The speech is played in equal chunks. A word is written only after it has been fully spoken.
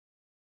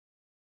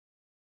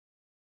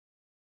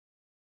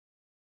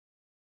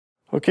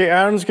Okay,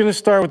 Adam's gonna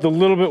start with a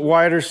little bit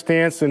wider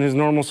stance than his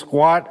normal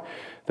squat.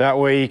 That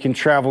way he can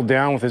travel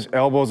down with his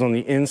elbows on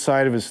the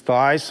inside of his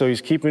thighs. So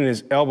he's keeping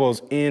his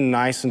elbows in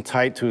nice and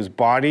tight to his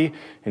body,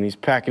 and he's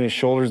packing his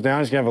shoulders down.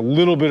 He's gonna have a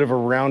little bit of a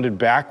rounded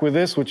back with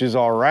this, which is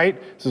all right.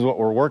 This is what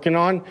we're working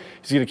on.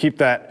 He's gonna keep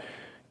that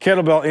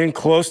kettlebell in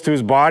close to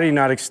his body,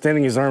 not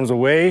extending his arms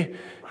away.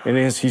 And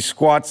as he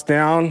squats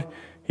down,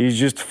 he's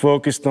just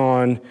focused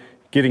on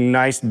getting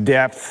nice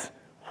depth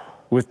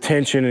with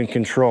tension and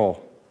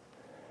control.